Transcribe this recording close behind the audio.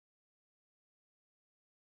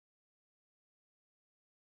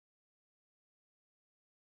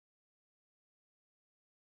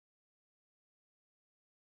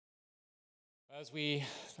As we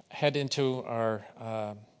head into our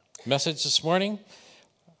message this morning,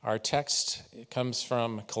 our text comes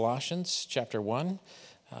from Colossians chapter 1.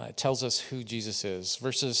 It tells us who Jesus is,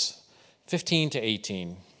 verses 15 to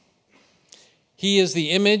 18. He is the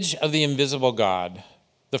image of the invisible God,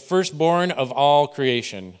 the firstborn of all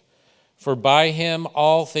creation. For by him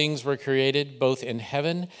all things were created, both in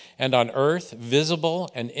heaven and on earth, visible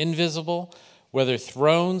and invisible, whether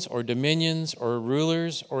thrones or dominions or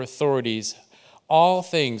rulers or authorities. All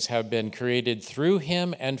things have been created through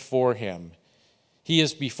him and for him. He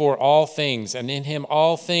is before all things, and in him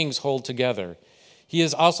all things hold together. He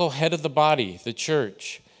is also head of the body, the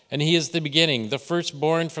church, and he is the beginning, the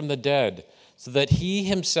firstborn from the dead, so that he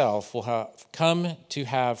himself will have come to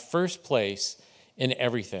have first place in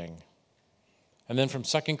everything. And then from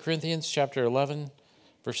 2 Corinthians chapter 11,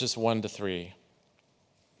 verses 1 to 3.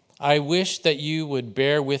 I wish that you would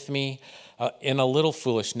bear with me in a little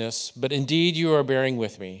foolishness, but indeed you are bearing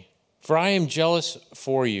with me. For I am jealous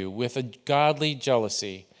for you with a godly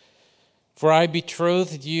jealousy. For I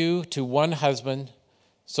betrothed you to one husband,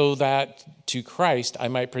 so that to Christ I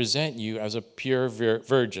might present you as a pure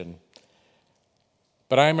virgin.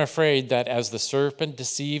 But I am afraid that as the serpent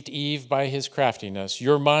deceived Eve by his craftiness,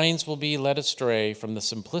 your minds will be led astray from the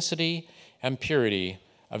simplicity and purity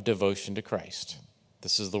of devotion to Christ.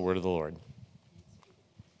 This is the word of the Lord.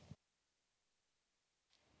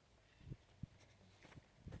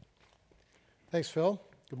 Thanks, Phil.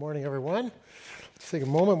 Good morning, everyone. Let's take a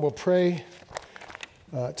moment. We'll pray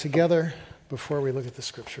together before we look at the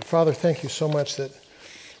scripture. Father, thank you so much that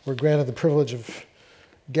we're granted the privilege of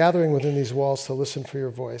gathering within these walls to listen for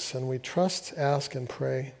your voice. And we trust, ask, and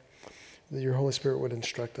pray that your Holy Spirit would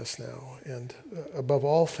instruct us now. And above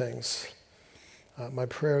all things, my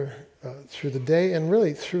prayer through the day and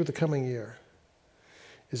really through the coming year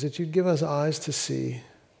is that you'd give us eyes to see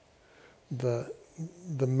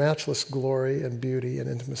the matchless glory and beauty and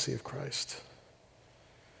intimacy of Christ.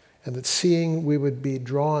 And that seeing, we would be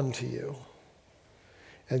drawn to you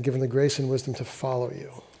and given the grace and wisdom to follow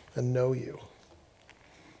you and know you.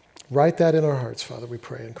 Write that in our hearts, Father, we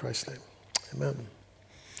pray in Christ's name. Amen.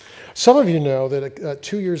 Some of you know that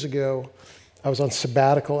 2 years ago, I was on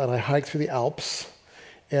sabbatical and I hiked through the Alps.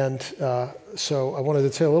 And so I wanted to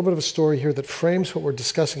tell a little bit of a story here that frames what we're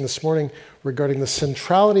discussing this morning regarding the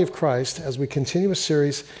centrality of Christ as we continue a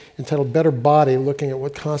series entitled Better Body, looking at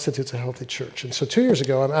what constitutes a healthy church. And so 2 years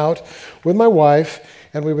ago, I'm out with my wife,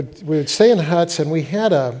 and we would stay in huts, and we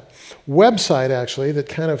had a website, actually, that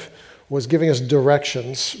kind of was giving us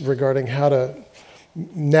directions regarding how to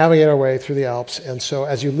navigate our way through the Alps. And so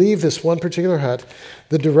as you leave this one particular hut,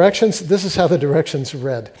 the directions, this is how the directions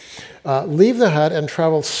read. Leave the hut and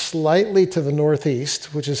travel slightly to the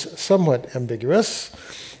northeast, which is somewhat ambiguous.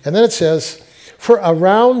 And then it says, for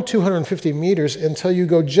around 250 meters until you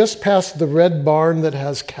go just past the red barn that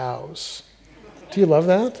has cows. Do you love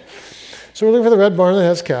that? So we're looking for the red barn that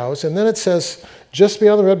has cows. And then it says, just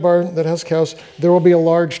beyond the red barn that has cows, there will be a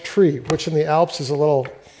large tree, which in the Alps is a little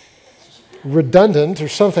redundant or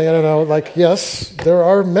something, I don't know, like, yes, there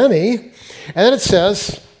are many. And then it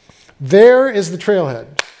says, there is the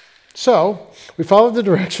trailhead. So we followed the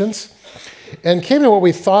directions and came to what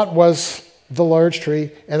we thought was the large tree,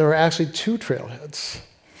 and there were actually two trailheads.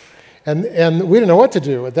 And we didn't know what to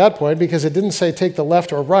do at that point because it didn't say take the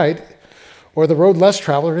left or right or the road less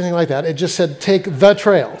traveled or anything like that. It just said take the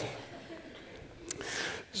trail.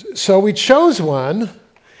 So we chose one.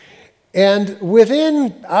 And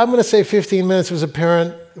within, I'm going to say 15 minutes, it was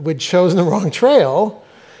apparent we'd chosen the wrong trail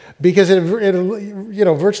because it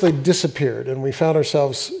virtually disappeared. And we found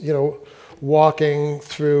ourselves, walking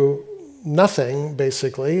through nothing,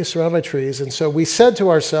 basically, surrounded by trees. And so we said to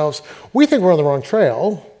ourselves, we think we're on the wrong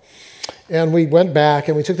trail. And we went back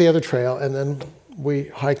and we took the other trail, and then we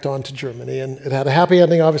hiked on to Germany. And it had a happy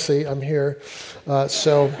ending, obviously. I'm here.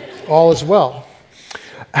 So all is well.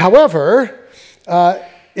 However,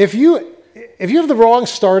 if you have the wrong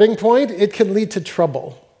starting point, it can lead to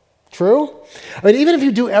trouble. True? I mean, even if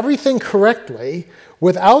you do everything correctly,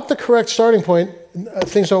 without the correct starting point,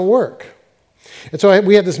 things don't work. And so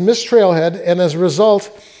we had this missed trailhead, and as a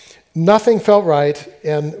result, nothing felt right,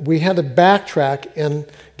 and we had to backtrack and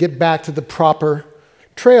get back to the proper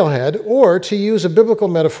trailhead, or to use a biblical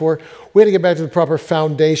metaphor, we had to get back to the proper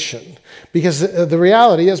foundation. Because the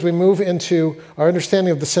reality as we move into our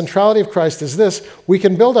understanding of the centrality of Christ is this: we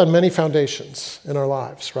can build on many foundations in our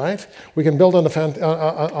lives, right? We can build on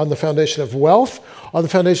the foundation of wealth, on the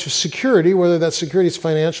foundation of security, whether that security is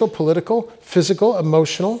financial, political, physical,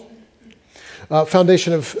 emotional,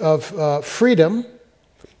 foundation of freedom,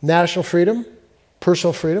 national freedom,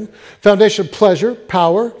 personal freedom. Foundation of pleasure,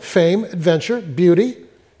 power, fame, adventure, beauty,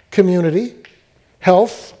 community,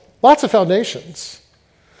 health. Lots of foundations.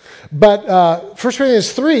 But 1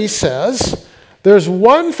 Corinthians 3 says there's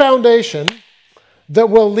one foundation that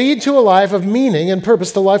will lead to a life of meaning and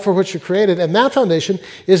purpose, the life for which you're created, and that foundation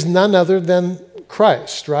is none other than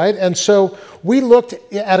Christ, right? And so we looked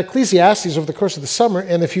at Ecclesiastes over the course of the summer,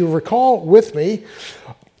 and if you recall with me,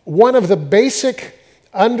 one of the basic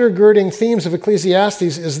undergirding themes of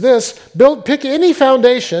Ecclesiastes is this: pick any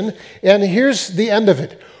foundation, and here's the end of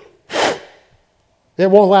it. It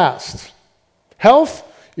won't last. Health,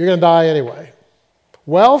 you're going to die anyway.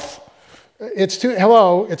 Wealth, it's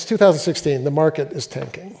 2016. The market is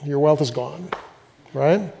tanking. Your wealth is gone,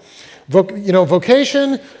 right?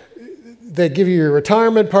 Vocation, they give you your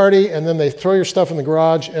retirement party, and then they throw your stuff in the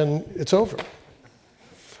garage, and it's over.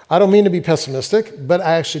 I don't mean to be pessimistic, but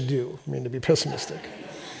I actually do mean to be pessimistic.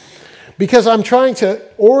 Because I'm trying to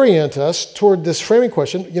orient us toward this framing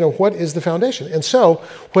question, what is the foundation? And so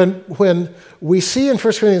when we see in 1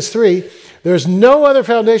 Corinthians 3, there's no other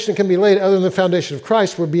foundation that can be laid other than the foundation of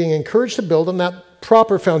Christ, we're being encouraged to build on that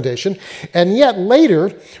proper foundation. And yet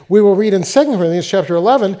later, we will read in 2 Corinthians chapter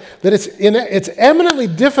 11 that it's eminently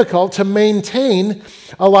difficult to maintain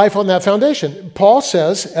a life on that foundation. Paul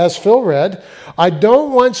says, as Phil read, I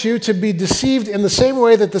don't want you to be deceived in the same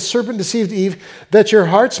way that the serpent deceived Eve, that your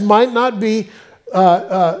hearts might not be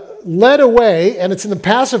led away, and it's in the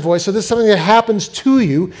passive voice, so this is something that happens to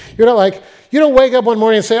you. You don't wake up one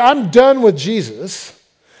morning and say, I'm done with Jesus.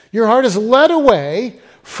 Your heart is led away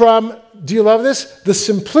from, do you love this? The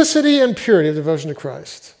simplicity and purity of devotion to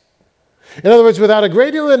Christ. In other words, without a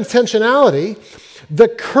great deal of intentionality, the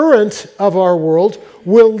current of our world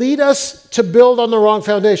will lead us to build on the wrong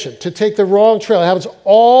foundation, to take the wrong trail. It happens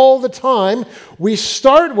all the time. We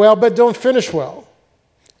start well, but don't finish well,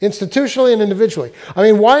 institutionally and individually.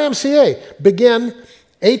 YMCA began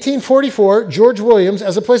 1844, George Williams,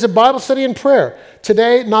 as a place of Bible study and prayer.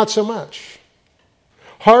 Today, not so much.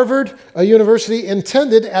 Harvard, a university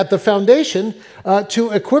intended at the foundation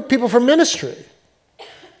to equip people for ministry.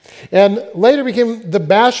 And later became the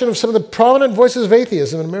bastion of some of the prominent voices of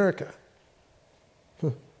atheism in America.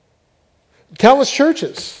 Countless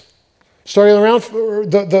churches starting around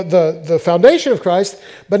the foundation of Christ,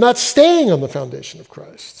 but not staying on the foundation of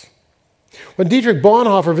Christ. When Dietrich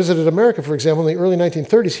Bonhoeffer visited America, for example, in the early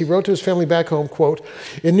 1930s, he wrote to his family back home, quote,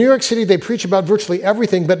 in New York City, they preach about virtually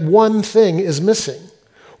everything, but one thing is missing.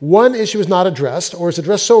 One issue is not addressed, or is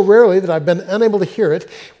addressed so rarely that I've been unable to hear it.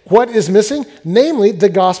 What is missing? Namely, the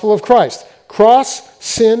gospel of Christ. Cross,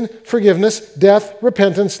 sin, forgiveness, death,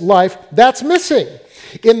 repentance, life. That's missing.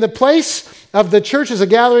 In the place of the church as a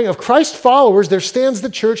gathering of Christ followers, there stands the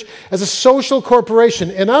church as a social corporation.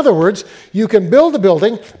 In other words, you can build a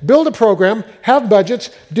building, build a program, have budgets,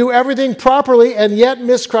 do everything properly, and yet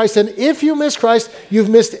miss Christ. And if you miss Christ, you've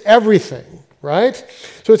missed everything, right?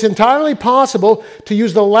 So it's entirely possible to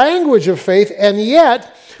use the language of faith and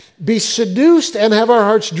yet be seduced and have our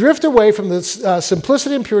hearts drift away from the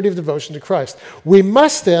simplicity and purity of devotion to Christ. We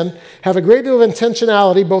must then have a great deal of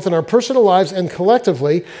intentionality, both in our personal lives and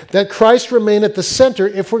collectively, that Christ remain at the center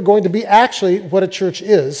if we're going to be actually what a church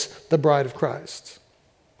is, the bride of Christ.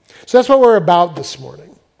 So that's what we're about this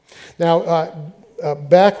morning. Now,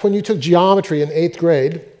 back when you took geometry in 8th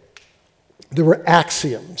grade, there were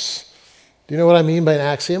axioms. Do you know what I mean by an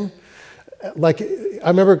axiom? Like, I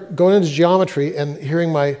remember going into geometry and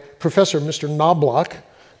hearing my professor, Mr. Knobloch,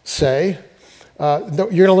 say, you're going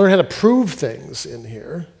to learn how to prove things in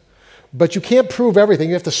here, but you can't prove everything.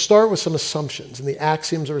 You have to start with some assumptions, and the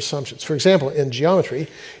axioms are assumptions. For example, in geometry,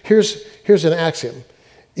 here's an axiom.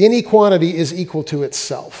 Any quantity is equal to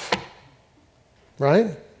itself,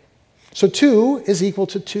 right? So 2 is equal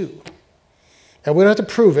to 2. And we don't have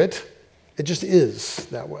to prove it. It just is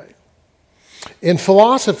that way. In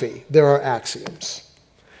philosophy, there are axioms.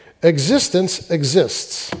 Existence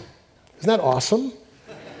exists. Isn't that awesome?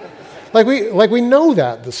 Like we know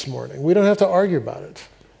that this morning. We don't have to argue about it.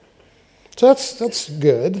 So that's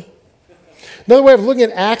good. Another way of looking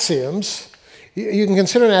at axioms, you can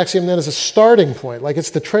consider an axiom then as a starting point, like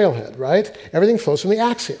it's the trailhead, right? Everything flows from the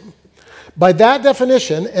axiom. By that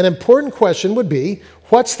definition, an important question would be,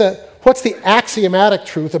 what's the axiomatic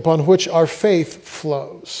truth upon which our faith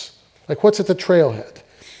flows? Like, what's at the trailhead?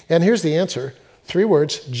 And here's the answer. 3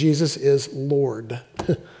 words, Jesus is Lord.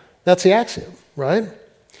 That's the axiom, right?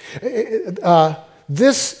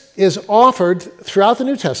 This is offered throughout the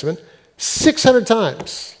New Testament 600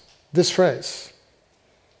 times, this phrase.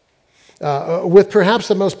 With perhaps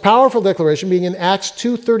the most powerful declaration being in Acts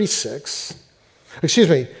 2:36.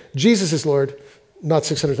 Jesus is Lord, not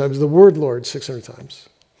 600 times, the word Lord 600 times.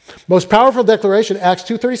 Most powerful declaration, Acts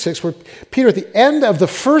 2:36, where Peter, at the end of the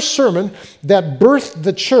first sermon that birthed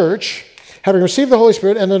the church, having received the Holy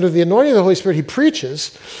Spirit and under the anointing of the Holy Spirit, he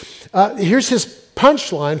preaches. Here's his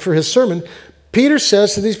punchline for his sermon. Peter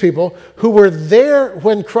says to these people who were there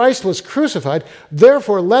when Christ was crucified,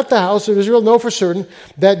 "Therefore let the house of Israel know for certain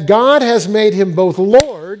that God has made him both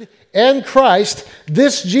Lord and Christ,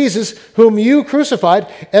 this Jesus whom you crucified."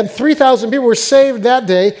 And 3,000 people were saved that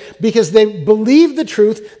day because they believed the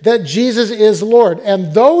truth that Jesus is Lord.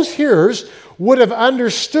 And those hearers would have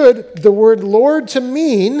understood the word Lord to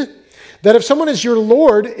mean that if someone is your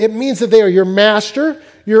Lord, it means that they are your master,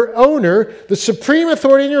 your owner, the supreme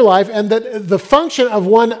authority in your life, and that the function of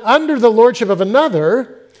one under the lordship of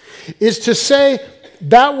another is to say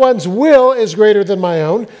that one's will is greater than my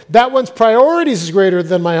own, that one's priorities is greater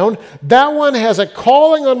than my own, that one has a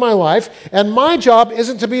calling on my life, and my job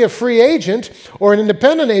isn't to be a free agent or an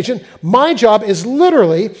independent agent. My job is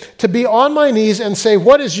literally to be on my knees and say,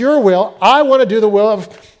 what is your will? I want to do the will of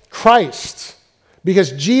Christ.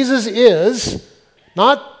 Because Jesus is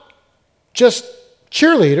not just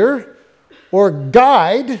cheerleader or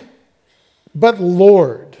guide, but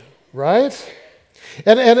Lord, right?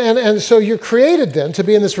 And so you're created then to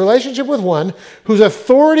be in this relationship with one whose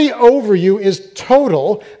authority over you is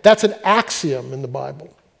total. That's an axiom in the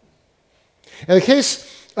Bible. In the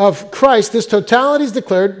case of Christ, this totality is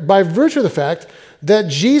declared by virtue of the fact that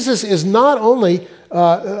Jesus is not only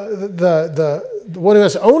the one who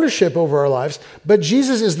has ownership over our lives, but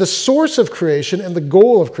Jesus is the source of creation and the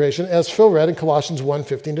goal of creation, as Phil read in Colossians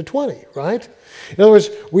 1:15-20, right? In other words,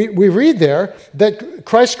 we read there that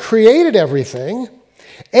Christ created everything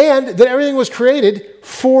and that everything was created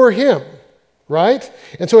for him, right?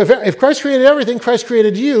 And so if Christ created everything, Christ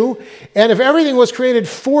created you, and if everything was created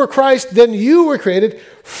for Christ, then you were created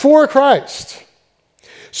for Christ.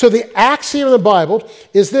 So the axiom of the Bible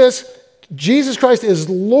is this: Jesus Christ is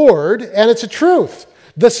Lord, and it's a truth.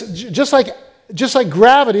 This, just like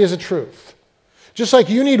gravity is a truth. Just like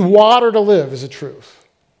you need water to live is a truth.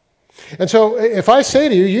 And so if I say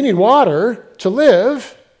to you, you need water to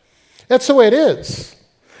live, that's the way it is.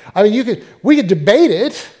 I mean, we could debate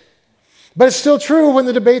it, but it's still true when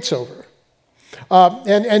the debate's over.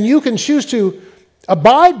 And you can choose to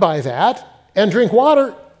abide by that and drink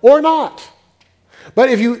water or not. But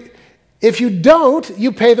if you don't,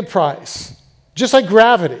 you pay the price. Just like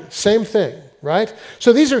gravity, same thing, right?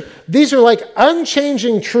 So these are like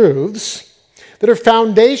unchanging truths that are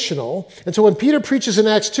foundational. And so when Peter preaches in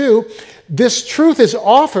Acts 2, this truth is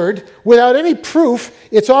offered without any proof.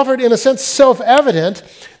 It's offered in a sense self-evident,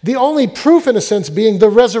 the only proof in a sense being the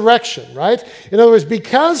resurrection, right? In other words,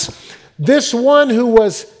 because this one who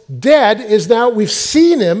was dead is now, we've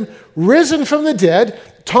seen him risen from the dead.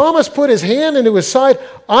 Thomas put his hand into his side.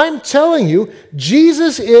 I'm telling you,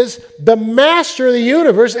 Jesus is the master of the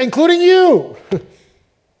universe, including you.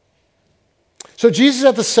 So Jesus is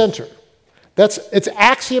at the center. It's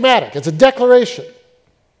axiomatic. It's a declaration.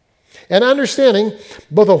 And understanding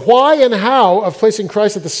both the why and how of placing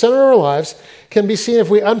Christ at the center of our lives can be seen if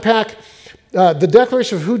we unpack the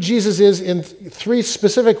declaration of who Jesus is in three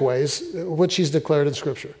specific ways, which he's declared in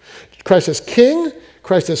Scripture. Christ as King,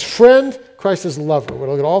 Christ as friend, Christ as lover. We'll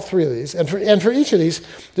look at all three of these. And for each of these,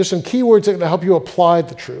 there's some key words that can help you apply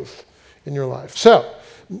the truth in your life. So,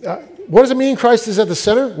 what does it mean Christ is at the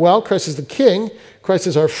center? Well, Christ is the King, Christ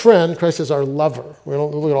is our friend, Christ is our lover.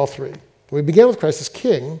 We'll look at all three. We begin with Christ as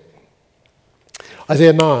King.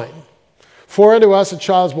 Isaiah 9. For unto us a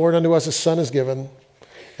child is born, unto us a son is given.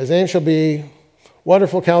 His name shall be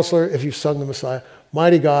Wonderful Counselor, if you've sung the Messiah,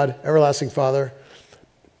 Mighty God, Everlasting Father,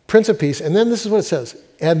 Prince of Peace. And then this is what it says.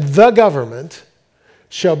 And the government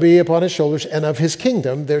shall be upon his shoulders, and of his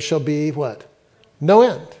kingdom there shall be what? No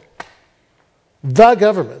end. The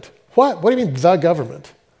government. What? What do you mean the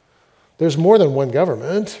government? There's more than one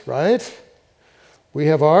government, right? We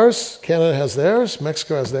have ours. Canada has theirs.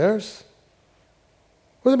 Mexico has theirs.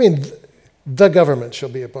 What does it mean the government shall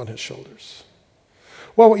be upon his shoulders?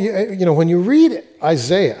 Well, when you read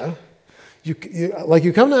Isaiah, you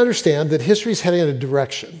come to understand that history is heading in a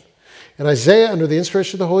direction. And Isaiah, under the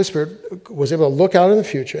inspiration of the Holy Spirit, was able to look out in the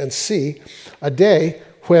future and see a day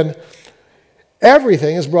when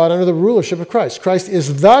everything is brought under the rulership of Christ. Christ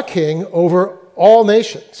is the King over all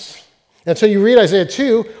nations. And so you read Isaiah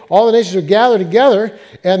 2, all the nations are gathered together,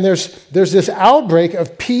 and there's this outbreak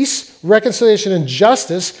of peace, reconciliation, and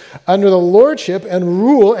justice under the lordship and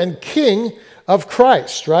rule and king of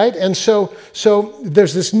Christ, right? And so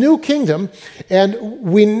there's this new kingdom, and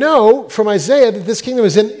we know from Isaiah that this kingdom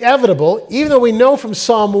is inevitable, even though we know from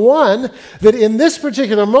Psalm 1 that in this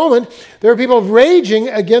particular moment, there are people raging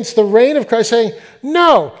against the reign of Christ, saying,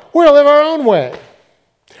 no, we're going to live our own way.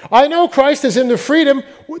 I know Christ is into freedom.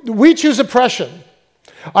 We choose oppression.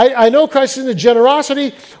 I know Christ is into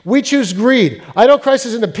generosity. We choose greed. I know Christ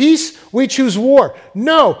is into peace. We choose war.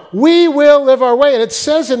 No, we will live our way. And it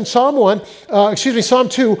says in Psalm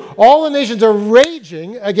 2, all the nations are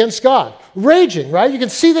raging against God. Raging, right? You can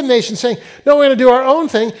see the nation saying, no, we're going to do our own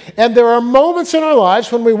thing. And there are moments in our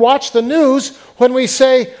lives when we watch the news when we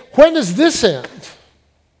say, when does this end?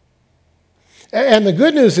 And the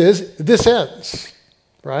good news is, this ends,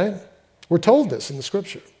 right? We're told this in the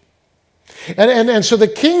Scripture. And so the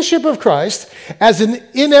kingship of Christ as an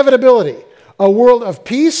inevitability, a world of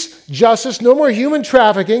peace, justice, no more human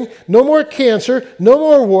trafficking, no more cancer, no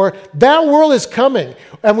more war, that world is coming.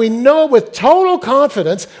 And we know with total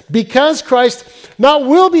confidence because Christ not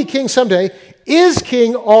will be king someday, is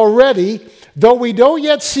king already, though we don't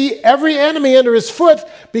yet see every enemy under his foot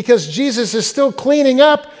because Jesus is still cleaning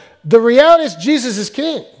up. The reality is Jesus is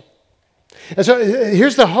king. And so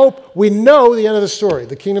here's the hope. We know the end of the story.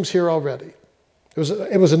 The kingdom's here already.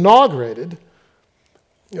 It was inaugurated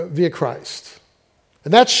via Christ.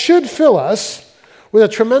 And that should fill us with a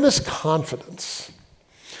tremendous confidence.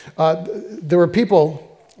 There were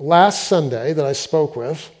people last Sunday that I spoke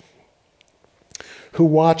with who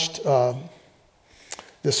watched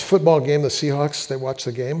this football game, the Seahawks. They watched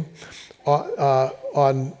the game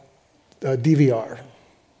on DVR,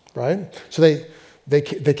 right? So they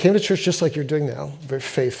came to church just like you're doing now, very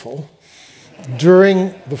faithful,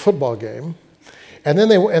 during the football game. And then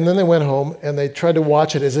they went home and they tried to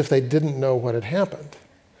watch it as if they didn't know what had happened.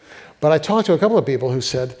 But I talked to a couple of people who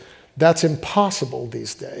said, that's impossible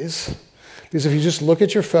these days. Because if you just look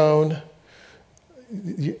at your phone,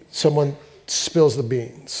 someone spills the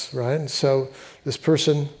beans, right? And so this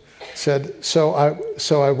person said, so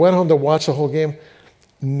I went home to watch the whole game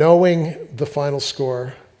knowing the final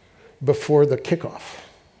score before the kickoff.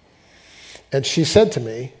 And she said to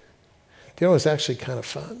me, it was actually kind of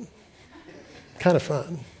fun. Kind of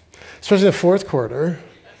fun. Especially in the fourth quarter,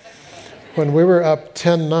 when we were up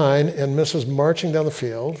 10-9 and Miss was marching down the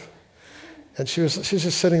field, and she's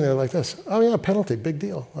just sitting there like this. Oh yeah, penalty, big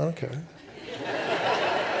deal. I don't care.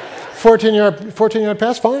 14-yard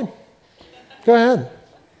pass, fine. Go ahead.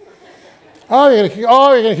 Oh, you're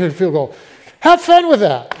gonna kick a field goal. Have fun with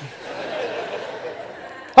that.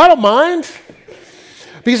 I don't mind.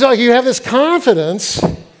 Because you have this confidence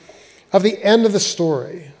of the end of the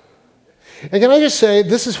story. And can I just say,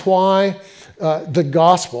 this is why the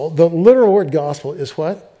gospel, the literal word gospel, is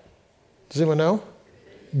what? Does anyone know?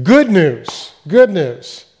 Good news. Good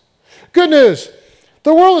news. Good news.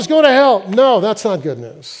 The world is going to hell. No, that's not good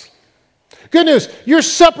news. Good news. You're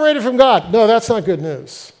separated from God. No, that's not good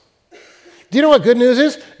news. Do you know what good news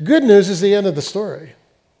is? Good news is the end of the story.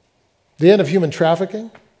 The end of human trafficking.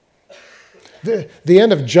 The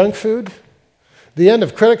end of junk food. The end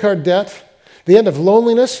of credit card debt. The end of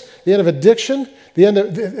loneliness, the end of addiction, the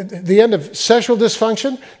end of sexual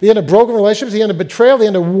dysfunction, the end of broken relationships, the end of betrayal, the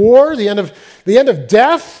end of war, the end of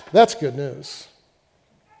death. That's good news.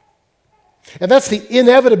 And that's the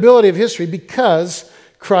inevitability of history because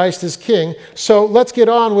Christ is king. So let's get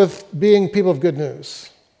on with being people of good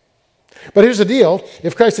news. But here's the deal.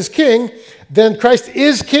 If Christ is king, then Christ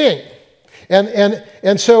is king.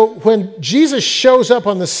 And so when Jesus shows up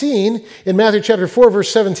on the scene in Matthew chapter 4,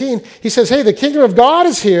 verse 17, he says, hey, the kingdom of God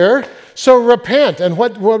is here, so repent. And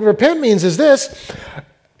what repent means is this.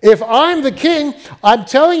 If I'm the king, I'm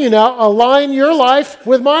telling you now, align your life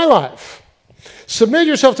with my life. Submit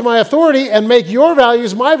yourself to my authority and make your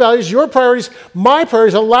values my values, your priorities my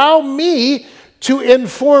priorities. Allow me to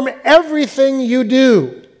inform everything you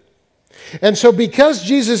do. And so because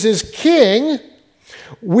Jesus is king,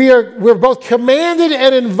 we're both commanded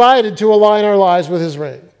and invited to align our lives with his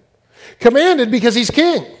reign. Commanded because he's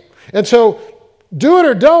king. And so do it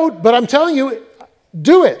or don't, but I'm telling you,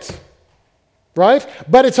 do it. Right?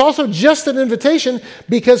 But it's also just an invitation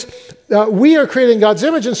because we are created in God's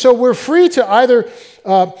image, and so we're free to either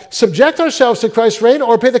subject ourselves to Christ's reign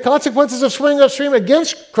or pay the consequences of swimming upstream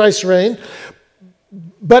against Christ's reign.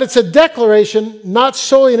 But it's a declaration, not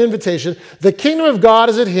solely an invitation. The kingdom of God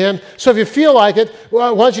is at hand. So if you feel like it,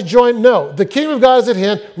 well, why don't you join? No. The kingdom of God is at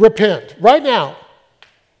hand. Repent. Right now.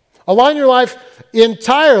 Align your life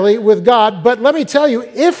entirely with God. But let me tell you,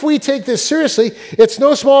 if we take this seriously, it's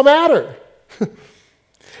no small matter.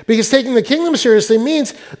 Because taking the kingdom seriously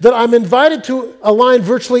means that I'm invited to align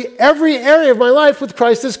virtually every area of my life with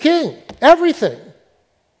Christ as king. Everything.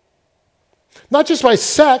 Not just my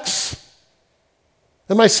sex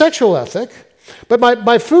and my sexual ethic, but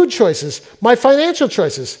my food choices, my financial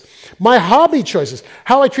choices, my hobby choices,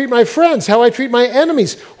 how I treat my friends, how I treat my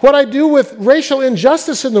enemies, what I do with racial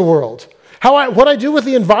injustice in the world, what I do with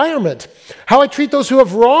the environment, how I treat those who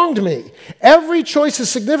have wronged me. Every choice is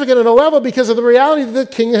significant at a level because of the reality that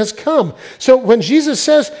the king has come. So when Jesus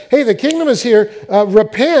says, hey, the kingdom is here,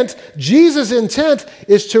 repent, Jesus' intent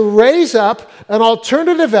is to raise up an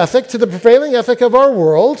alternative ethic to the prevailing ethic of our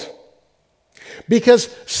world,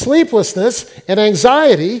 because sleeplessness and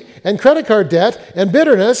anxiety and credit card debt and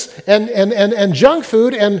bitterness and junk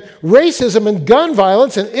food and racism and gun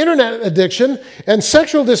violence and internet addiction and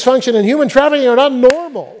sexual dysfunction and human trafficking are not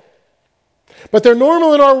normal. But they're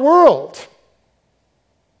normal in our world.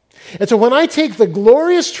 And so when I take the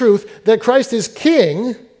glorious truth that Christ is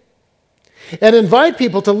king and invite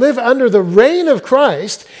people to live under the reign of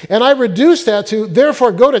Christ, and I reduce that to,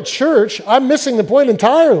 therefore, go to church, I'm missing the point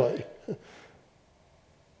entirely.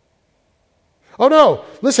 Oh no,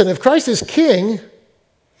 listen, if Christ is king,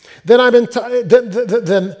 then I'm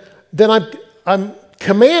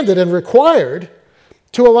commanded and required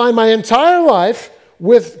to align my entire life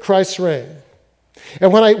with Christ's reign.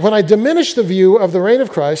 And when I diminish the view of the reign of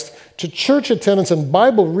Christ to church attendance and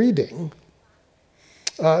Bible reading,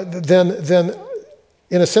 then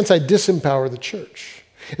in a sense I disempower the church.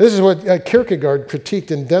 And this is what Kierkegaard critiqued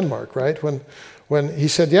in Denmark, right? When he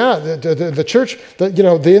said, yeah, the church,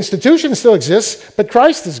 the institution still exists, but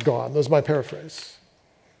Christ is gone. That was my paraphrase.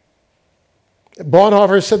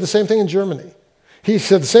 Bonhoeffer said the same thing in Germany. He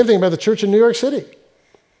said the same thing about the church in New York City.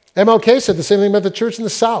 MLK said the same thing about the church in the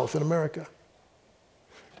South in America.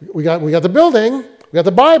 We got the building, we got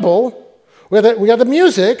the Bible, we got the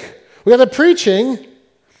music, we got the preaching,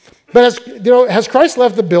 but has Christ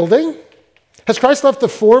left the building? Has Christ left the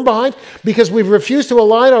form behind because we've refused to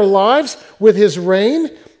align our lives with his reign?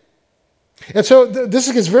 And so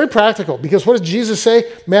this gets very practical, because what does Jesus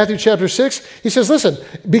say? Matthew chapter 6, he says, listen,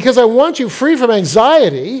 because I want you free from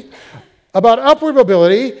anxiety about upward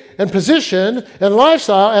mobility and position and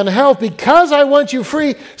lifestyle and health, because I want you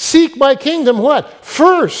free, seek my kingdom, what?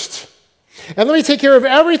 First. And let me take care of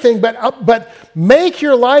everything, but make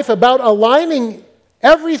your life about aligning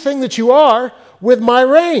everything that you are with my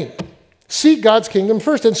reign. Seek God's kingdom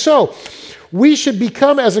first. And so, we should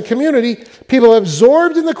become, as a community, people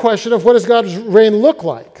absorbed in the question of what does God's reign look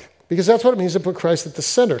like? Because that's what it means to put Christ at the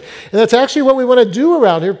center. And that's actually what we want to do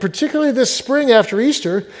around here, particularly this spring after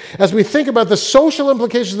Easter, as we think about the social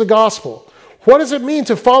implications of the gospel. What does it mean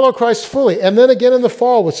to follow Christ fully? And then again in the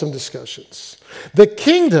fall with some discussions. The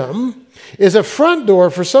kingdom is a front door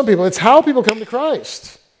for some people. It's how people come to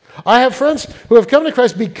Christ. I have friends who have come to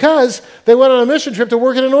Christ because they went on a mission trip to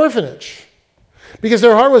work in an orphanage, because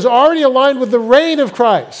their heart was already aligned with the reign of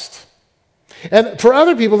Christ. And for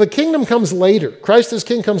other people, the kingdom comes later. Christ as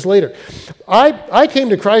king comes later. I came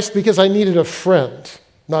to Christ because I needed a friend,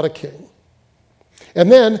 not a king.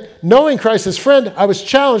 And then, knowing Christ as friend, I was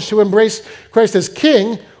challenged to embrace Christ as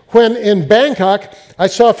king when in Bangkok, I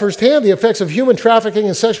saw firsthand the effects of human trafficking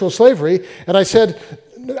and sexual slavery, and I said,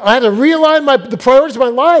 I had to realign the priorities of my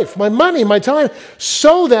life, my money, my time,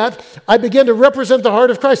 so that I began to represent the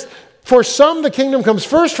heart of Christ. For some, the kingdom comes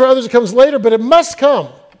first. For others, it comes later. But it must come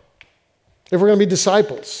if we're going to be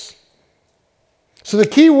disciples. So the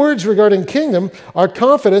key words regarding kingdom are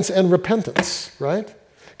confidence and repentance, right?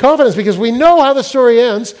 Confidence because we know how the story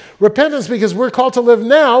ends. Repentance because we're called to live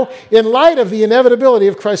now in light of the inevitability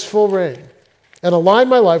of Christ's full reign and align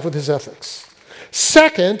my life with his ethics.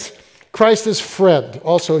 Second, Christ is friend,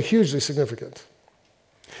 also hugely significant.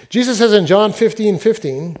 Jesus says in John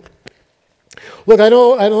 15:15, look, I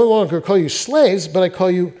no longer call you slaves, but I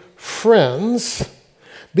call you friends,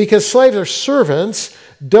 because slaves or servants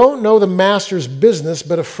don't know the master's business,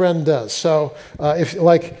 but a friend does. So if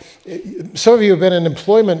some of you have been in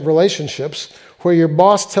employment relationships where your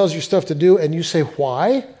boss tells you stuff to do and you say,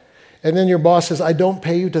 why? And then your boss says, I don't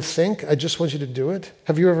pay you to think, I just want you to do it.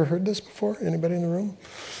 Have you ever heard this before? Anybody in the room?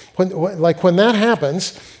 When that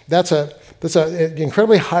happens, that's an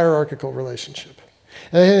incredibly hierarchical relationship.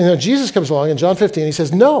 And Jesus comes along in John 15, he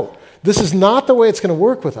says, no, this is not the way it's going to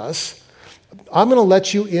work with us. I'm going to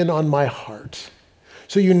let you in on my heart,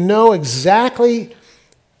 so you know exactly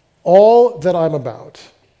all that I'm about.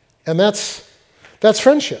 And that's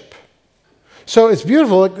friendship. So it's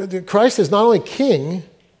beautiful. Christ is not only king,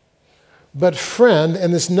 but friend.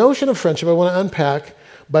 And this notion of friendship I want to unpack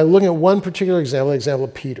by looking at one particular example, the example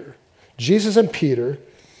of Peter. Jesus and Peter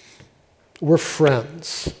were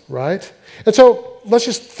friends, right? And so let's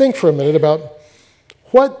just think for a minute about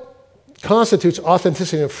what constitutes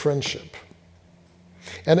authenticity of friendship.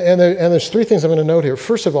 And there's three things I'm going to note here.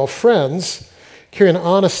 First of all, friends carry an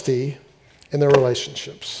honesty in their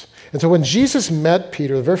relationships. And so when Jesus met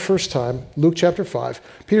Peter the very first time, Luke chapter 5,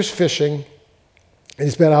 Peter's fishing, and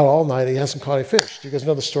he's been out all night. He hasn't caught any fish. Do you guys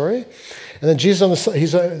know the story? And then Jesus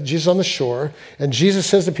on the shore, and Jesus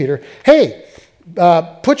says to Peter, hey,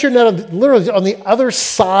 put your net literally on the other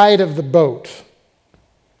side of the boat,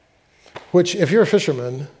 which, if you're a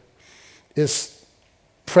fisherman, is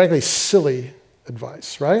frankly silly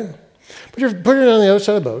advice, right? Put your net on the other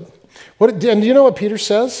side of the boat. And do you know what Peter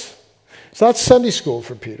says? It's not Sunday school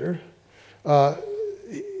for Peter.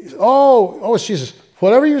 It's Jesus.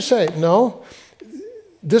 Whatever you say. No.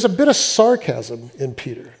 There's a bit of sarcasm in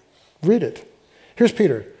Peter. Read it. Here's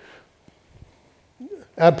Peter.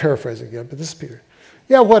 I'm paraphrasing again, but this is Peter.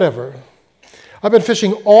 Yeah, whatever. I've been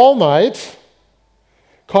fishing all night,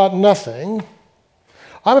 caught nothing.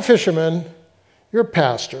 I'm a fisherman. You're a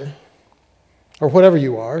pastor, or whatever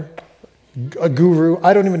you are, a guru.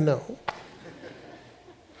 I don't even know.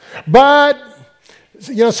 But,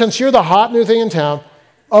 since you're the hot new thing in town,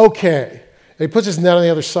 okay. And he puts his net on the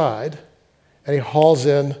other side, and he hauls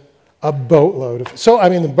in a boatload of.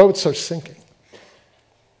 The boats are sinking.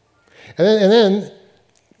 And then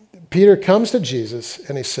Peter comes to Jesus,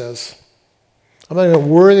 and he says, I'm not even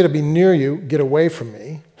worthy to be near you. Get away from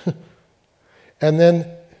me. And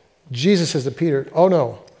then Jesus says to Peter, oh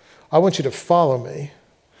no, I want you to follow me,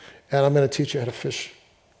 and I'm going to teach you how to fish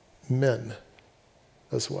men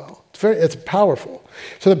as well. It's powerful.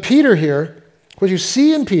 So that Peter here, what you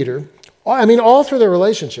see in Peter, all through their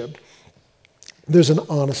relationship, there's an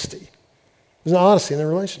honesty. There's an honesty in their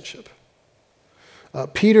relationship.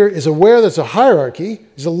 Peter is aware there's a hierarchy.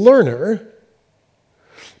 He's a learner.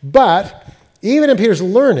 But even in Peter's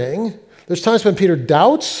learning, there's times when Peter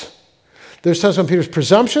doubts. There's times when Peter's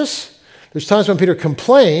presumptuous. There's times when Peter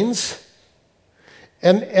complains.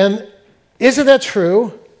 And isn't that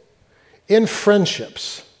true in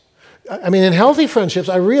friendships? In healthy friendships,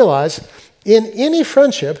 I realize in any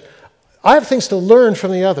friendship, I have things to learn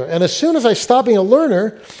from the other. And as soon as I stop being a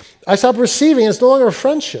learner, I stop receiving. It's no longer a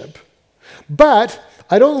friendship. But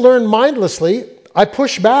I don't learn mindlessly. I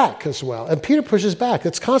push back as well. And Peter pushes back.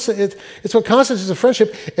 It's constant. It's what constitutes a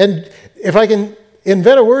friendship. And if I can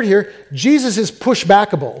invent a word here, Jesus is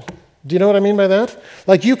pushbackable. Do you know what I mean by that?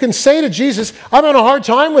 Like you can say to Jesus, I'm having a hard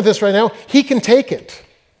time with this right now. He can take it.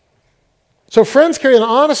 So friends carry an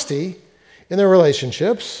honesty in their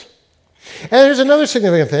relationships. And there's another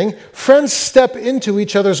significant thing. Friends step into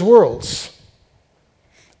each other's worlds.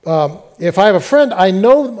 If I have a friend, I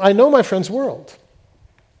know my friend's world.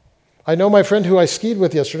 I know my friend who I skied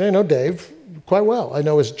with yesterday. I know Dave quite well. I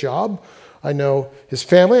know his job. I know his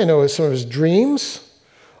family. I know some of his dreams.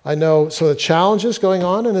 I know some of the challenges going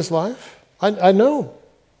on in his life. I know.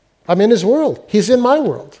 I'm in his world. He's in my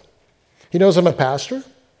world. He knows I'm a pastor.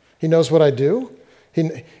 He knows what I do.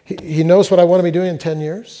 He knows what I want to be doing in 10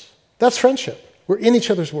 years. That's friendship. We're in each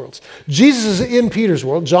other's worlds. Jesus is in Peter's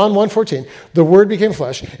world, John 1:14. The Word became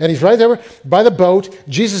flesh, and he's right there by the boat.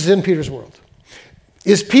 Jesus is in Peter's world.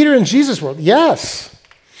 Is Peter in Jesus' world? Yes.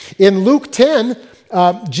 In Luke 10,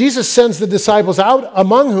 Jesus sends the disciples out,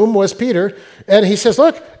 among whom was Peter, and he says,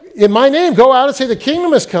 look, in my name, go out and say the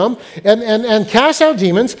kingdom has come, and cast out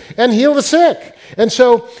demons, and heal the sick. And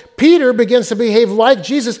so Peter begins to behave like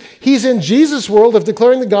Jesus. He's in Jesus' world of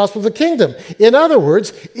declaring the gospel of the kingdom. In other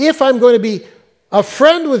words, if I'm going to be a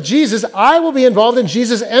friend with Jesus, I will be involved in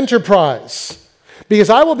Jesus' enterprise. Because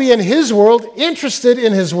I will be in his world, interested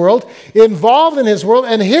in his world, involved in his world,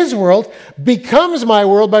 and his world becomes my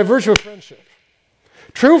world by virtue of friendship.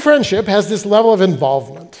 True friendship has this level of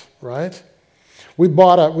involvement, right?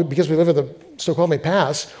 Because we live at the Snoqualmie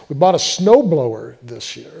Pass, we bought a snowblower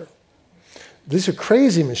this year. These are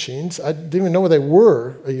crazy machines. I didn't even know where they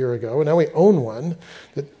were a year ago, and now we own one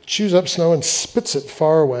that chews up snow and spits it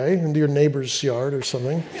far away into your neighbor's yard or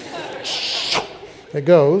something. It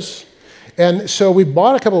goes. And so we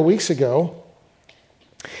bought a couple of weeks ago,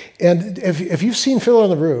 and if you've seen Fiddler on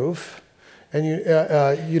the Roof, and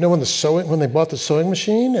you know when they bought the sewing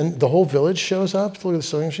machine and the whole village shows up to look at the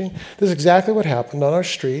sewing machine, this is exactly what happened on our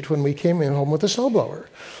street when we came in home with the snowblower.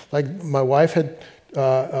 Like my wife had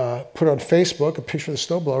put on Facebook a picture of the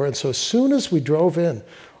snowblower, and so as soon as we drove in,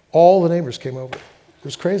 all the neighbors came over. It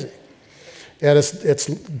was crazy. And it's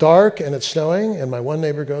dark and it's snowing, and my one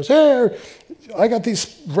neighbor goes, hey, I got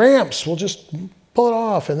these ramps, we'll just pull it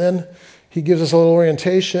off. And then he gives us a little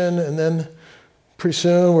orientation, and then pretty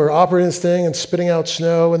soon we're operating this thing and spitting out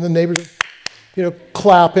snow, and the neighbors are,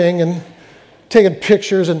 clapping and taking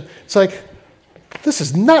pictures, and it's like, this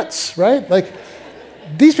is nuts, right? Like,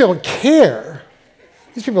 these people care.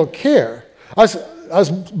 These people care. I was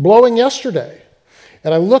blowing yesterday,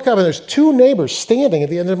 and I look up, and there's two neighbors standing at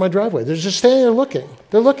the end of my driveway. They're just standing there looking.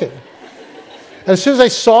 They're looking. And as soon as they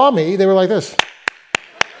saw me, they were like this.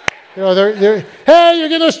 You know, they're hey, you're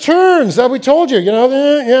getting those turns that we told you. You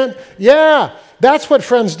know, yeah, that's what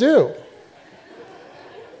friends do.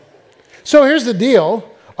 So here's the deal.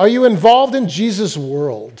 Are you involved in Jesus'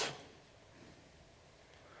 world?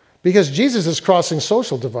 Because Jesus is crossing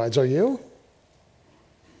social divides. Are you?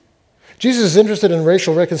 Jesus is interested in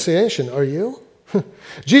racial reconciliation. Are you?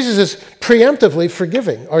 Jesus is preemptively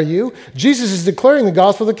forgiving. Are you? Jesus is declaring the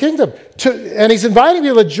gospel of the kingdom. And he's inviting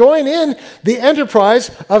people to join in the enterprise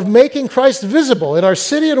of making Christ visible in our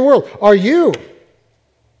city and world. Are you?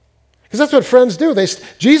 Because that's what friends do.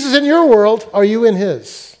 Jesus in your world, are you in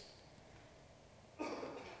his?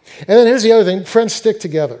 And then here's the other thing. Friends stick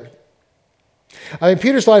together. I mean,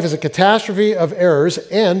 Peter's life is a catastrophe of errors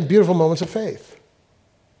and beautiful moments of faith.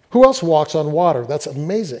 Who else walks on water? That's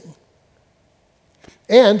amazing.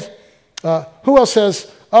 And who else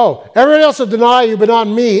says, oh, everyone else will deny you, but not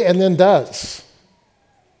me, and then does?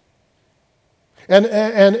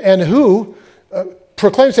 And who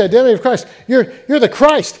proclaims the identity of Christ? You're the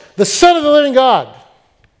Christ, the Son of the living God.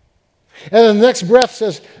 And then the next breath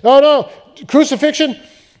says, oh, no, crucifixion.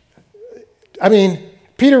 I mean,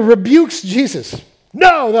 Peter rebukes Jesus.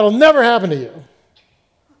 No, that'll never happen to you.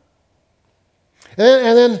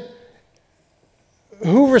 And then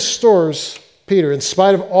who restores Peter? In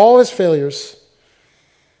spite of all his failures,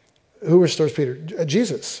 who restores Peter?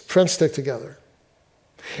 Jesus. Friends stick together.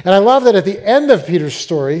 And I love that at the end of Peter's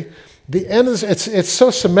story, the end of this, it's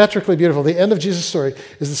so symmetrically beautiful. The end of Jesus' story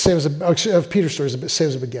is the same of Peter's story is the same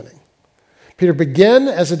as the beginning. Peter began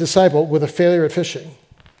as a disciple with a failure at fishing.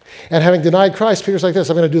 And having denied Christ, Peter's like this: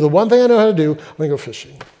 I'm going to do the one thing I know how to do. I'm going to go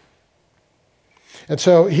fishing. And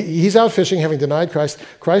so he's out fishing, having denied Christ.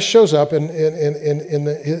 Christ shows up in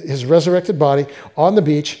his resurrected body on the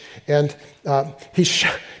beach, and he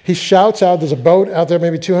shouts out. There's a boat out there,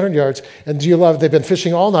 maybe 200 yards. And do you love it? They've been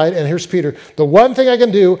fishing all night, and here's Peter. The one thing I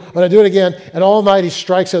can do, I'm going to do it again. And all night he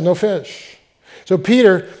strikes at no fish. So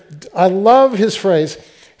Peter, I love his phrase.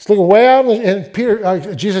 He's looking way out,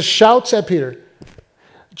 and Jesus shouts at Peter,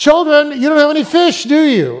 "Children, you don't have any fish, do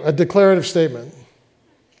you?" A declarative statement.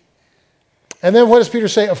 And then what does Peter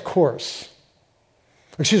say? Of course.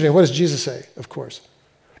 Excuse me, what does Jesus say? Of course.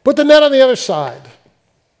 Put the net on the other side.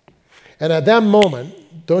 And at that moment,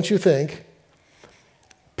 don't you think,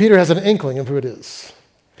 Peter has an inkling of who it is.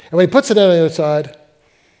 And when he puts the net on the other side,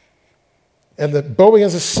 and the boat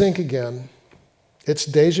begins to sink again, it's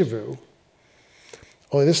deja vu.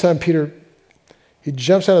 Only this time Peter, he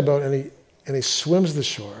jumps out of the boat and he swims to the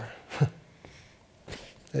shore. And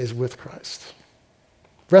he's with Christ.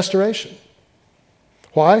 Restoration.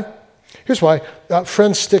 Why? Here's why.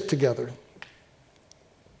 Friends stick together.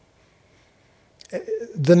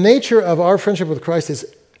 The nature of our friendship with Christ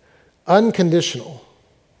is unconditional.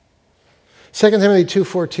 2 Timothy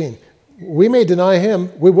 2:14. We may deny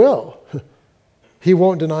him. We will. He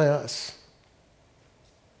won't deny us.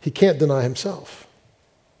 He can't deny himself.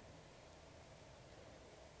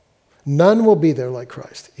 None will be there like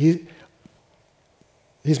Christ. He's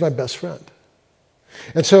my best friend.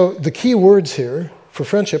 And so the key words here for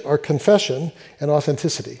friendship are confession and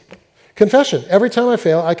authenticity. Confession. Every time I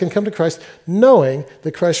fail, I can come to Christ knowing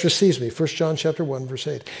that Christ receives me. 1 John chapter 1, verse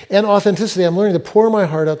 8. And authenticity. I'm learning to pour my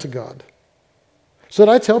heart out to God. So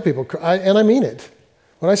that I tell people, and I mean it.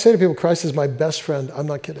 When I say to people, Christ is my best friend, I'm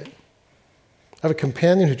not kidding. I have a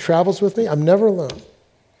companion who travels with me. I'm never alone.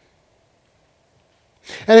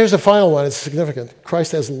 And here's the final one. It's significant.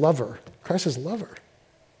 Christ as lover. Christ as lover.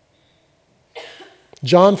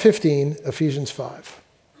 John 15, Ephesians 5.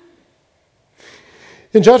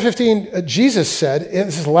 In John 15, Jesus said, in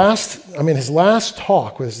his last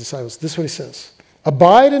talk with his disciples, this is what he says: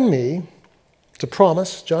 "Abide in me," it's a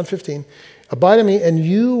promise, John 15, "abide in me and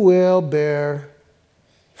you will bear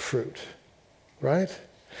fruit." Right?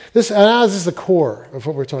 This is the core of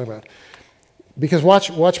what we're talking about. Because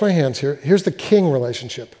watch my hands here. Here's the king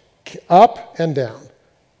relationship. Up and down.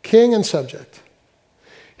 King and subject.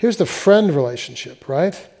 Here's the friend relationship,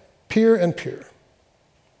 right? Peer and peer.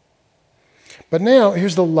 But now,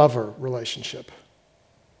 here's the lover relationship.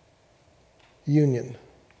 Union.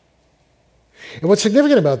 And what's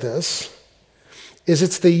significant about this is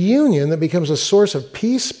it's the union that becomes a source of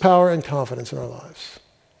peace, power, and confidence in our lives.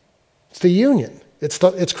 It's the union.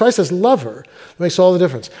 It's Christ as lover that makes all the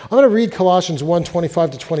difference. I'm going to read Colossians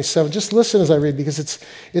 1:25-27. Just listen as I read, because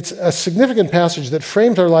it's a significant passage that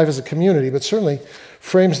frames our life as a community, but certainly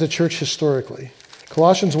frames the church historically.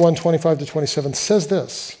 Colossians 1, 25 to 27 says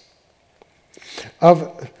this.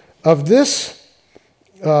 Of this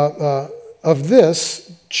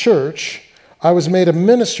church, I was made a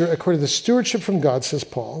minister according to the stewardship from God, says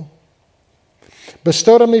Paul,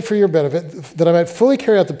 bestowed on me for your benefit, that I might fully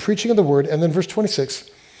carry out the preaching of the word. And then verse 26,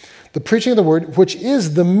 the preaching of the word, which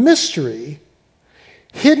is the mystery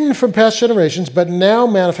hidden from past generations, but now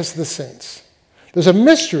manifest to the saints. There's a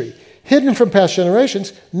mystery hidden from past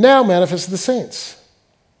generations, now manifest to the saints.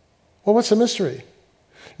 Well, what's the mystery?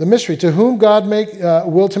 The mystery, to whom God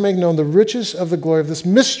willed to make known the riches of the glory of this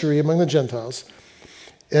mystery among the Gentiles.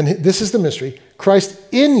 And this is the mystery, Christ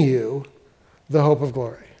in you, the hope of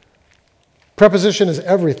glory. Preposition is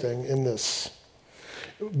everything in this.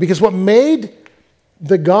 Because what made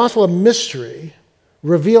the gospel a mystery,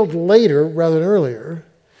 revealed later rather than earlier,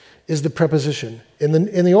 is the preposition.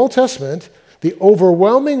 In the Old Testament, the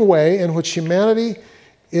overwhelming way in which humanity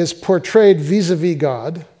is portrayed vis-a-vis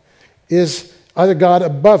God is either God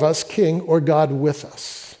above us, king, or God with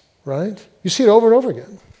us, right? You see it over and over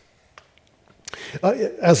again.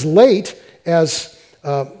 As late as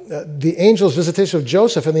the angel's visitation of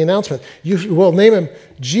Joseph and the announcement, you will name him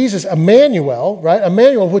Jesus, Emmanuel, right?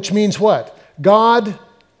 Emmanuel, which means what? God,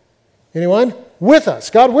 anyone? With us.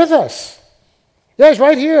 God with us. Yeah, he's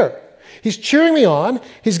right here. He's cheering me on.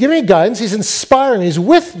 He's giving me guidance. He's inspiring me. He's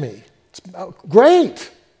with me. It's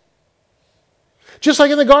great. Just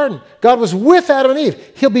like in the garden, God was with Adam and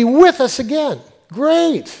Eve. He'll be with us again.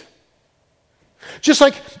 Great. Just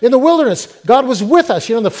like in the wilderness, God was with us.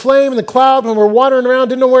 You know, the flame and the cloud when we're wandering around,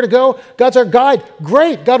 didn't know where to go. God's our guide.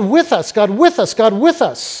 Great. God with us. God with us. God with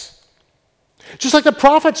us. Just like the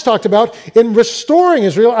prophets talked about in restoring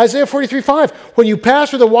Israel, Isaiah 43:5. When you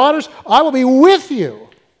pass through the waters, I will be with you.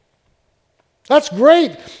 That's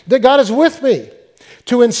great that God is with me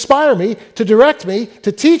to inspire me, to direct me,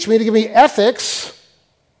 to teach me, to give me ethics.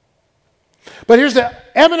 But here's the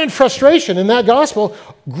eminent frustration in that gospel.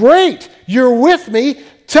 Great, you're with me,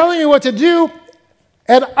 telling me what to do,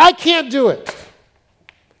 and I can't do it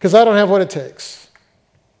because I don't have what it takes.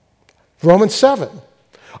 Romans 7.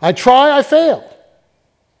 I try, I fail.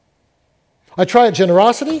 I try at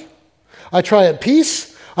generosity. I try at peace.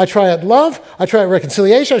 I try at love. I try at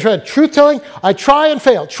reconciliation. I try at truth-telling. I try and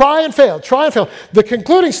fail, try and fail, try and fail. The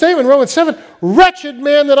concluding statement in Romans 7, wretched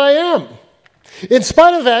man that I am. In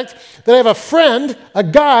spite of the fact that I have a friend, a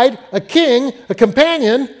guide, a king, a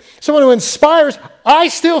companion, someone who inspires, I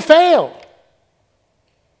still fail.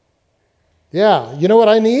 Yeah, you know what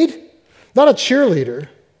I need? Not a cheerleader.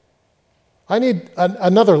 I need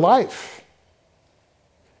another life.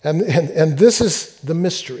 And this is the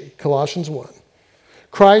mystery, Colossians 1.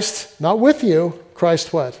 Christ, not with you,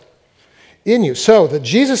 Christ what? In you. So that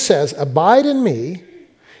Jesus says, abide in me,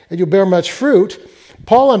 and you'll bear much fruit.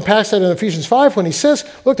 Paul unpacks that in Ephesians 5 when he says,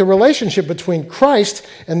 look, the relationship between Christ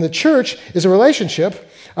and the church is a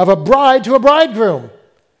relationship of a bride to a bridegroom.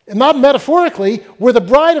 And not metaphorically, we're the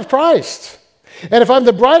bride of Christ. And if I'm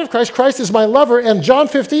the bride of Christ, Christ is my lover, and John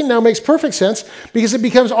 15 now makes perfect sense because it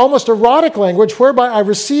becomes almost erotic language whereby I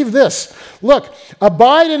receive this. Look,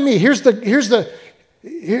 abide in me. Here's the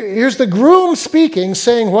groom speaking,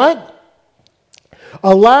 saying what?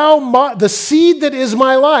 Allow the seed that is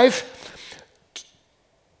my life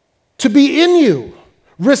to be in you.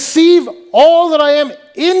 Receive all that I am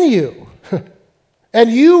in you. And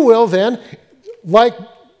you will then, like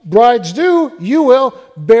brides do, you will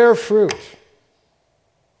bear fruit.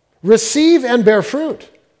 Receive and bear fruit.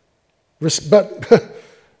 But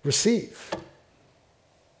receive.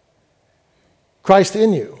 Christ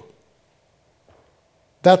in you.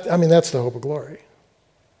 That's the hope of glory.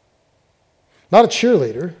 Not a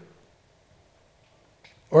cheerleader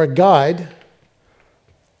or a guide,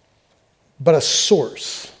 but a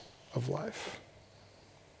source of life.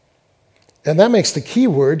 And that makes the key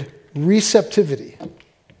word receptivity.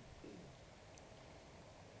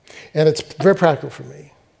 And it's very practical for me.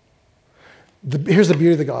 Here's the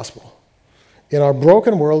beauty of the gospel. In our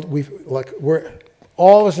broken world, we're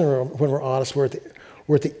all of us in the room, when we're honest, we're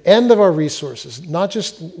at the end of our resources, not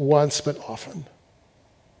just once, but often.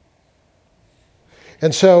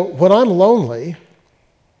 And so when I'm lonely,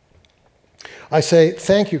 I say,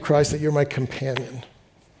 thank you, Christ, that you're my companion.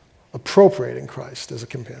 Appropriating Christ as a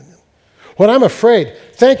companion. When I'm afraid,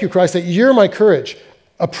 thank you, Christ, that you're my courage.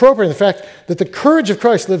 Appropriating the fact that the courage of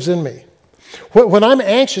Christ lives in me. When I'm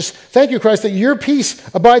anxious, thank you, Christ, that your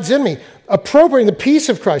peace abides in me. Appropriating the peace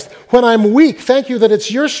of Christ. When I'm weak, thank you that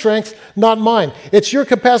it's your strength, not mine. It's your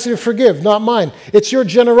capacity to forgive, not mine. It's your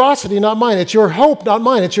generosity, not mine. It's your hope, not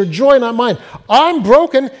mine. It's your joy, not mine. I'm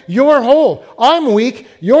broken, you're whole. I'm weak,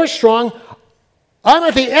 you're strong. I'm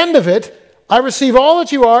at the end of it. I receive all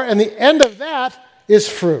that you are, and the end of that is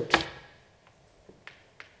fruit.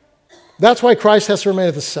 That's why Christ has to remain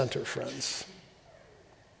at the center, friends.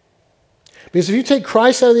 Because if you take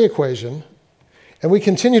Christ out of the equation, and we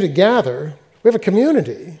continue to gather, we have a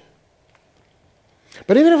community.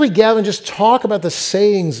 But even if we gather and just talk about the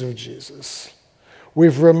sayings of Jesus,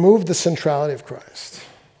 we've removed the centrality of Christ.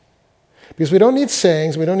 Because we don't need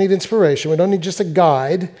sayings, we don't need inspiration, we don't need just a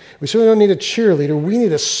guide, we certainly don't need a cheerleader, we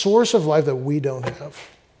need a source of life that we don't have.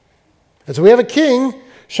 And so we have a king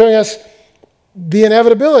showing us the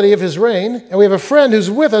inevitability of his reign, and we have a friend who's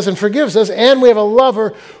with us and forgives us, and we have a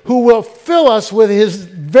lover who will fill us with his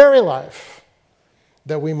very life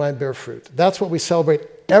that we might bear fruit. That's what we celebrate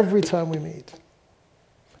every time we meet.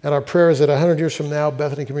 And our prayer is that 100 years from now,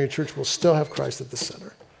 Bethany Community Church will still have Christ at the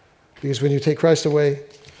center. Because when you take Christ away,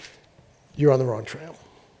 you're on the wrong trail.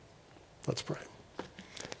 Let's pray.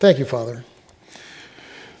 Thank you, Father.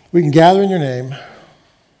 We can gather in your name,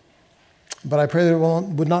 but I pray that it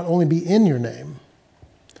would not only be in your name,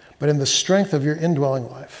 but in the strength of your indwelling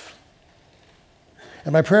life.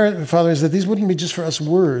 And my prayer, Father, is that these wouldn't be just for us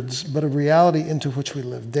words, but a reality into which we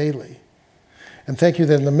live daily. And thank you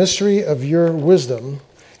that in the mystery of your wisdom,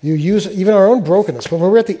 you use even our own brokenness. When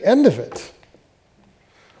we're at the end of it,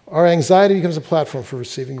 our anxiety becomes a platform for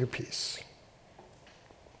receiving your peace.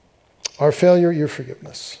 Our failure, your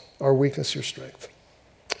forgiveness. Our weakness, your strength.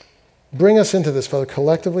 Bring us into this, Father,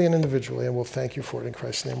 collectively and individually, and we'll thank you for it. In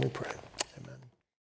Christ's name we pray.